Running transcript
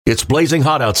It's blazing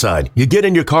hot outside. You get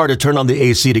in your car to turn on the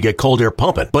AC to get cold air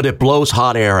pumping, but it blows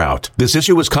hot air out. This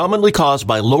issue is commonly caused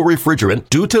by low refrigerant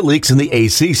due to leaks in the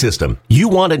AC system. You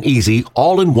want an easy,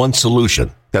 all-in-one solution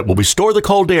that will restore the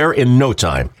cold air in no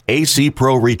time. AC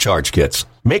Pro Recharge Kits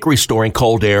make restoring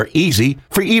cold air easy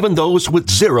for even those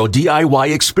with zero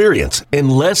DIY experience in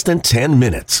less than 10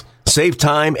 minutes. Save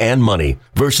time and money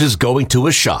versus going to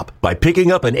a shop by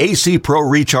picking up an AC Pro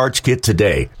Recharge Kit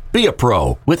today. Be a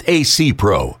pro with AC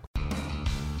Pro.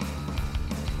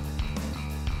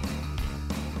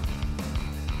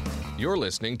 You're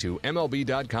listening to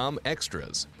MLB.com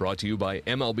Extras, brought to you by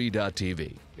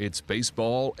MLB.tv. It's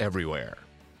baseball everywhere.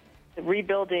 The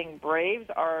rebuilding Braves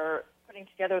are putting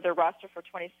together their roster for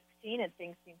 2016, and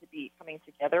things seem to be coming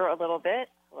together a little bit.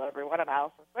 Hello, everyone. I'm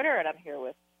Allison Twitter, and I'm here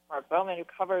with Mark Bowman, who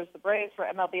covers the Braves for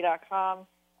MLB.com.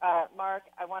 Mark,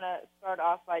 I want to start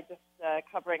off by just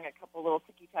covering a couple little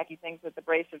ticky-tacky things that the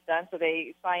Braves have done. So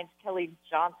they signed Kelly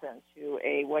Johnson to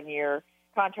a one-year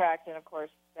contract, and, of course,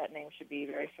 that name should be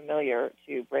very familiar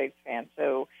to Braves fans.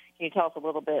 So can you tell us a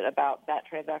little bit about that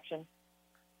transaction?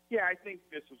 Yeah, I think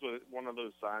this is one of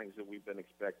those signings that we've been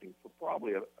expecting for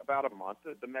probably about a month.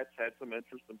 The Mets had some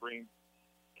interest in bringing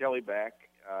Kelly back,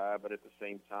 but at the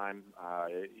same time,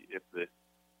 if the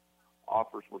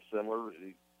offers were similar,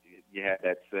 you had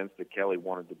that sense that Kelly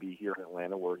wanted to be here in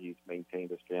Atlanta, where he's maintained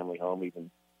his family home even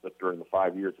during the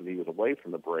 5 years that he was away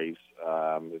from the Braves.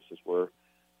 This is where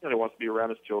he wants to be around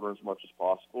his children as much as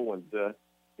possible, and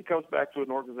he comes back to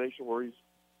an organization where he's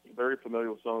very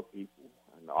familiar with some of the people.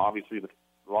 And obviously,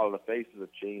 a lot of the faces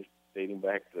have changed dating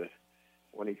back to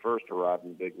when he first arrived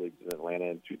in the big leagues in Atlanta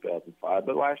in 2005.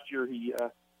 But last year, he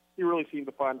really seemed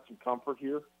to find some comfort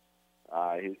here.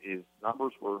 His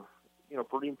numbers were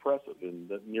pretty impressive. In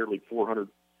the nearly 400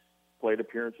 plate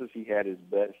appearances, he had his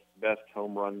best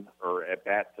home run or at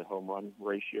bat to home run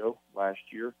ratio last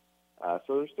year.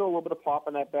 So there's still a little bit of pop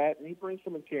in that bat, and he brings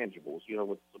some intangibles.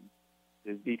 With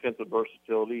his defensive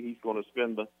versatility, he's going to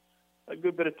spend a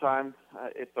good bit of time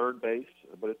at third base,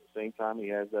 but at the same time, he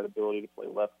has that ability to play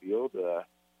left field.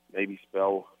 Maybe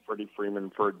spell Freddie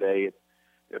Freeman for a day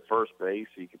at first base.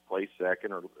 He could play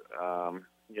second or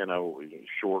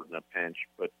short in a pinch,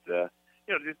 but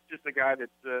just a guy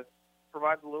that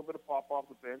provides a little bit of pop off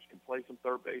the bench, can play some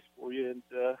third base for you,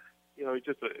 and he's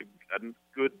just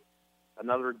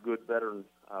another good veteran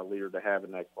leader to have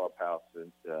in that clubhouse.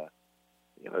 And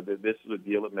this is a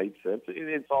deal that made sense.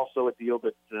 It's also a deal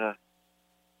that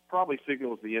probably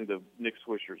signals the end of Nick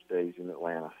Swisher's days in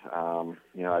Atlanta.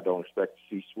 I don't expect to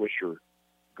see Swisher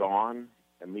gone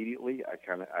immediately.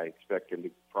 I expect him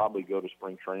to probably go to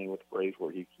spring training with the Braves,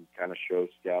 where he can kind of show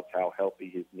scouts how healthy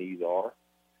his knees are.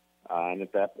 And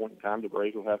at that point in time, the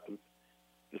Braves will have to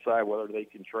decide whether they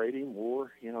can trade him,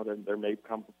 or there may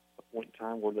come a point in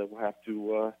time where they will have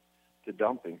to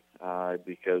dump him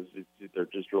because there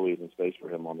just really isn't space for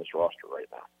him on this roster right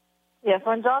now. Yes,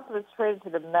 when Johnson was traded to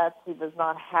the Mets, he was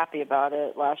not happy about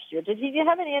it last year. Did you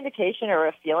have any indication or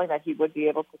a feeling that he would be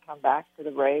able to come back to the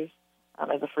Braves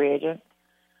as a free agent?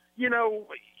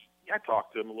 I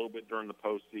talked to him a little bit during the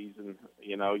postseason.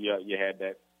 You had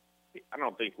that. I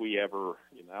don't think we ever,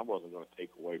 I wasn't going to take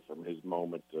away from his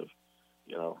moment of,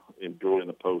 enjoying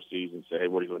the postseason and say, hey,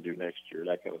 what are you going to do next year,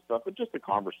 that kind of stuff. But just the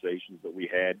conversations that we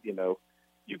had,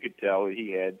 you could tell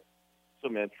he had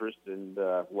some interest in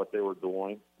what they were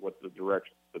doing, what the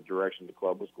direction the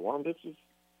club was going. This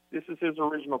is his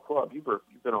original club. You've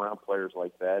been around players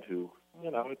like that who,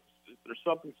 there's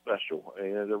something special.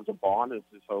 And there was a bond. It's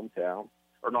his hometown,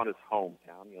 or not his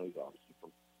hometown. He's obviously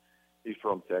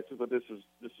from Texas, but this is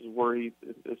where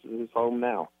this is his home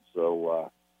now.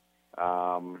 So,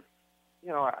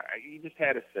 he just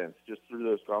had a sense just through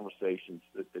those conversations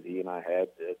that he and I had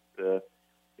that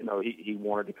he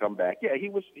wanted to come back. Yeah, he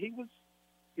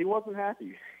wasn't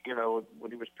happy,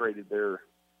 when he was traded there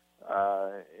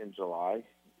in July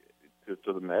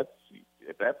to the Mets.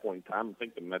 At that point in time, I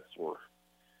think the Mets were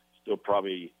still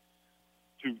probably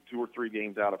two or three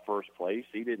games out of first place.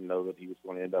 He didn't know that he was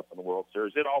going to end up in the World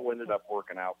Series. It all ended up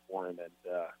working out for him, and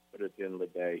but at the end of the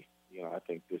day, I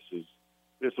think this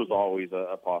was always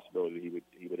a possibility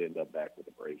he would end up back with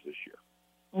the Braves this year.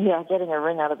 Yeah, getting a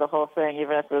ring out of the whole thing,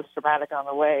 even if it was traumatic on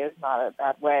the way, is not a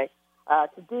bad way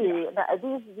to do.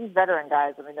 These veteran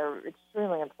guys, they're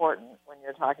extremely important when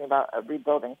you're talking about a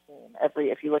rebuilding team.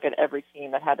 If you look at every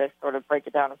team that had to sort of break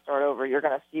it down and start over, you're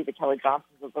going to see the Kelly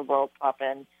Johnsons of the world pop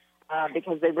in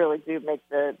because they really do make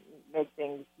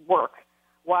things work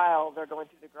while they're going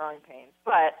through the growing pains.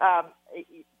 But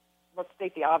let's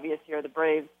state the obvious here. The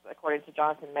Braves, according to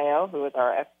Jonathan Mayo, who is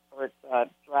our expert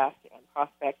draft and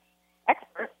prospect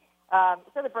expert,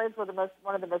 said the Braves were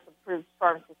one of the most improved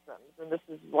farm systems, and this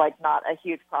is like not a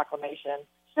huge proclamation.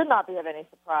 Should not be of any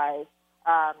surprise,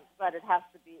 but it has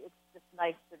to be. It's just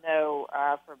nice to know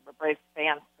from a Braves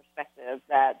fan's perspective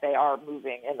that they are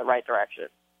moving in the right direction.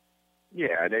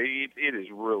 Yeah, it is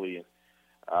really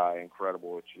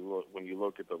incredible when you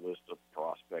look at the list of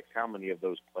prospects. How many of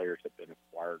those players have been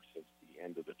acquired since the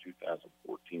end of the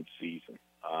 2014 season?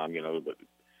 But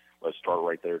let's start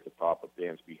right there at the top of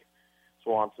Dansby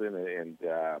Swanson and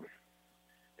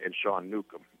Sean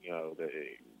Newcomb. The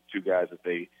two guys that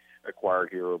they acquired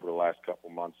here over the last couple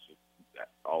months.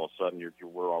 All of a sudden,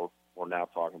 we're now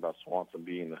talking about Swanson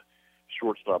being the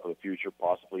shortstop of the future,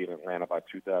 possibly in Atlanta by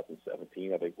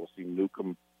 2017. I think we'll see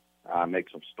Newcomb make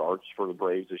some starts for the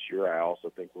Braves this year. I also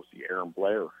think we'll see Aaron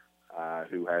Blair,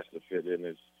 who has to fit in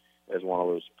as one of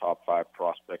those top 5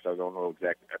 prospects. I don't know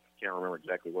exactly. I can't remember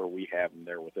exactly where we have him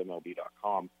there with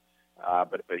MLB.com.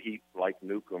 But he, like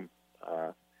Newcomb,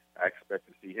 I expect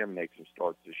to see him make some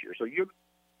starts this year. So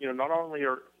not only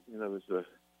has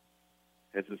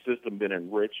the system been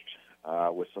enriched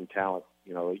with some talent,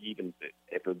 even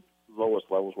at the lowest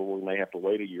levels where we may have to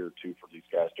wait a year or two for these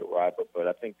guys to arrive. But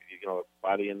I think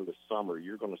by the end of the summer,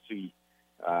 you're going to see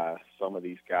some of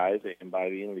these guys, and by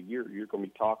the end of the year, you're going to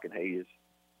be talking, hey, is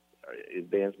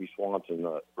Dansby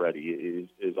Swanson ready?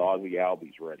 Is Ozzie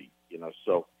Albies ready?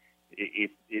 So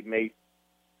it may.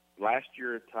 Last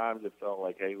year at times it felt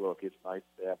like, hey, look, it's nice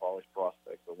to have all these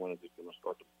prospects, but when is it going to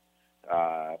start to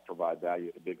provide value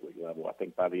at the big league level? I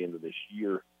think by the end of this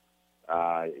year,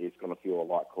 it's going to feel a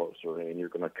lot closer, and you're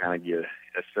going to kind of get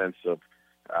a sense of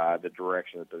the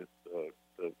direction that the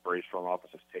Braves front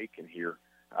office has taken here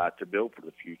to build for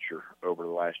the future over the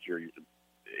last year.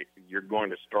 You're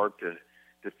going to start to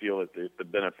feel that the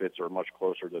benefits are much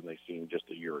closer than they seemed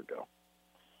just a year ago.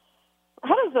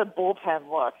 How does the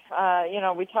bullpen look?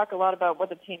 We talk a lot about what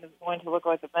the team is going to look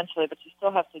like eventually, but you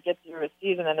still have to get through a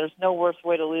season, and there's no worse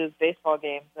way to lose baseball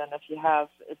games than if you have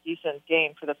a decent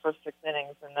game for the first 6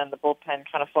 innings and then the bullpen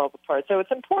kind of falls apart. So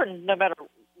it's important, no matter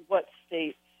what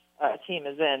state a team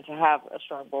is in, to have a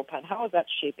strong bullpen. How is that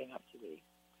shaping up to be?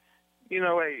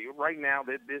 Right now,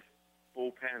 this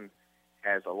bullpen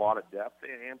has a lot of depth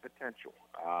and potential.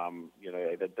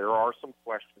 That there are some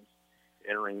questions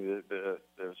entering the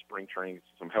spring training,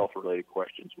 some health-related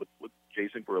questions with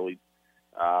Jason Grilli.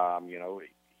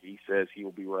 He says he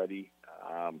will be ready.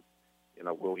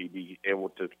 Will he be able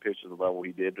to pitch to the level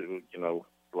he did, the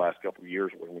last couple of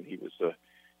years when he was,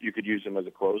 you could use him as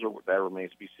a closer? That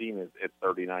remains to be seen at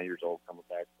 39 years old, coming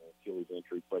back from an Achilles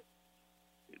injury. But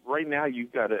right now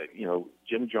you've got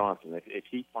Jim Johnson. If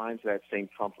he finds that same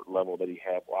comfort level that he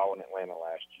had while in Atlanta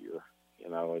last year,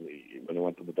 when he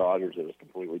went to the Dodgers, it was a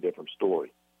completely different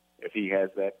story. If he has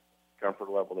that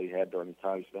comfort level that he had during the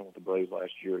time he spent with the Braves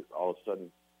last year, all of a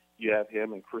sudden you have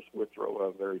him and Chris Withrow,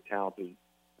 a very talented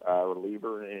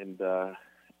reliever, and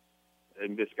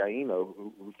Vizcaino,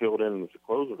 who filled in as a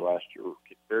closer last year,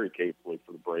 very capably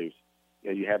for the Braves.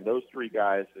 You have those 3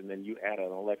 guys, and then you add an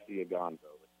Alexi Agondo, a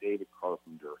David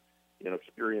Carpenter,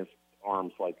 experienced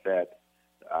arms like that.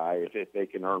 If they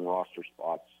can earn roster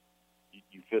spots,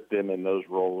 you fit them in those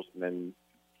roles. And then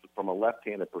from a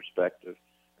left-handed perspective,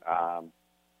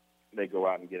 they go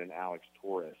out and get an Alex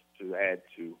Torres to add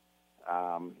to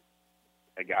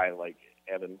a guy like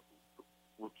Evan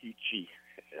Urquidy.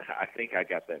 I think I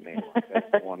got that name right.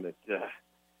 That's the one that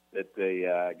they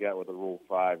got with the Rule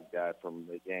 5 guy from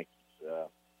the Yankees.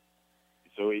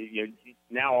 So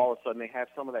now all of a sudden they have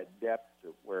some of that depth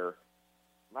to where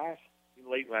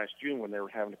late last June when they were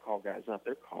having to call guys up,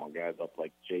 they're calling guys up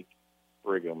like Jake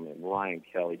Brigham and Ryan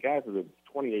Kelly, guys that are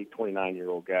 28,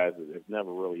 29-year-old guys that have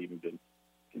never really even been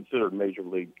considered major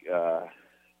league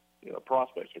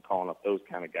prospects. Are calling up those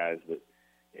kind of guys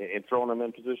and throwing them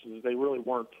in positions that they really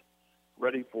weren't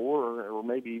ready for or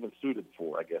maybe even suited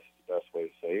for, I guess is the best way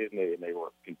to say it. And they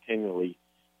were continually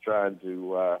trying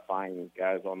to find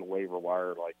guys on the waiver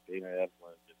wire like Dana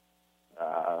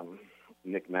Evelyn,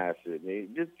 Nick Nassett.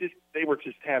 They were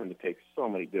just having to take so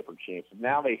many different chances.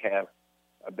 Now they have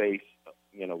a base,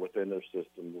 within their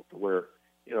system where,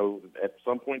 at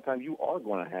some point in time you are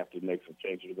going to have to make some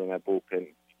changes within that bullpen.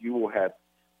 You will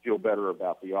feel better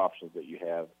about the options that you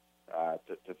have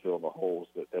to fill the holes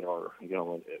that are,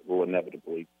 will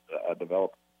inevitably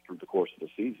develop through the course of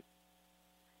the season.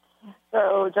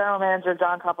 So General Manager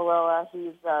John Coppolella,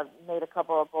 he's made a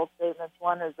couple of bold statements.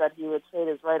 One is that he would trade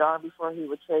his right arm before he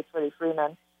would trade Freddie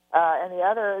Freeman. And the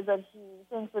other is that he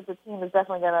thinks that the team is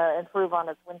definitely going to improve on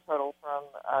its win total from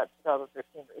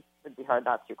 2013. It would be hard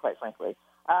not to, quite frankly.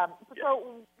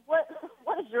 So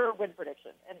what is your win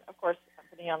prediction? And, of course,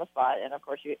 putting you on the spot, and of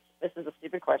course, this is a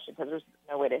stupid question because there's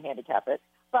no way to handicap it,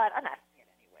 but I'm asking it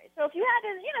anyway. So if you had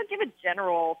to, give a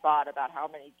general thought about how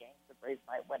many games the Braves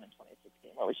might win in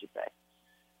 2016, what would you say?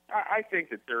 I think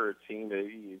that they're a team that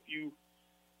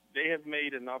they have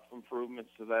made enough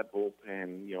improvements to that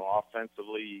bullpen.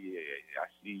 Offensively, I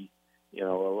see,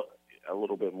 a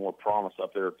little bit more promise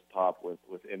up there at the top with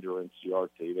Ender and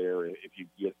Ciarte there. If you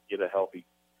get a healthy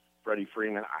Freddie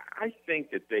Freeman, I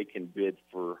think that they can bid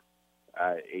for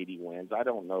 80 wins. I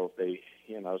don't know if they,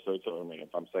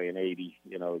 if I'm saying 80,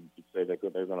 you could say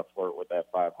they're going to flirt with that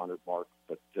 500 mark.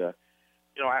 But,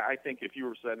 I think if you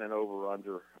were setting an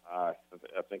over-under, I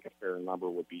think a fair number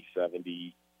would be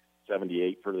 70,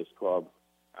 78 for this club,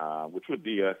 which would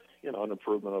be an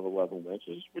improvement of 11 wins,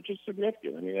 which is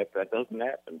significant. I mean, that doesn't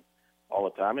happen all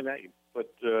the time.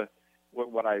 But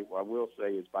what I will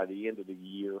say is by the end of the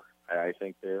year, I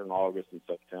think there in August and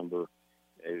September,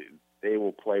 they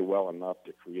will play well enough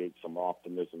to create some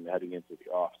optimism heading into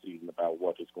the off season about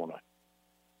what is going to,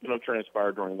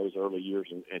 transpire during those early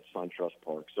years at SunTrust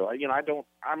Park. So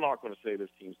I'm not going to say this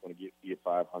team's going to be a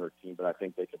 500 team, but I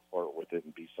think they can flirt with it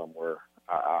and be somewhere.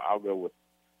 I'll go with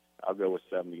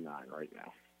 79 right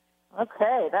now.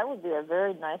 Okay, that would be a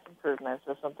very nice improvement.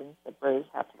 So something the Braves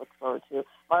have to look forward to.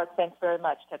 Mark, thanks very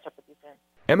much. Catch up with you soon.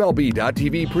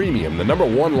 MLB.TV Premium, the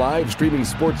 #1 live streaming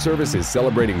sports service, is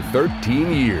celebrating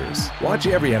 13 years. Watch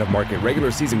every out-of-market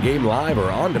regular season game live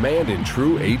or on demand in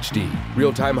true HD.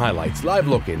 Real-time highlights, live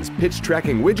look-ins, pitch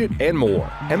tracking widget, and more.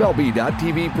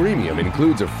 MLB.TV Premium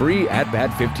includes a free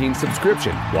At-Bat 15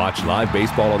 subscription. Watch live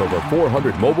baseball on over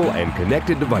 400 mobile and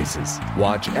connected devices.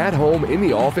 Watch at home, in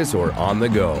the office, or on the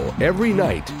go, every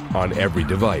night, on every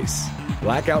device.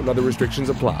 Blackout and other restrictions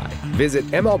apply. Visit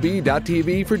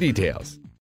MLB.TV for details.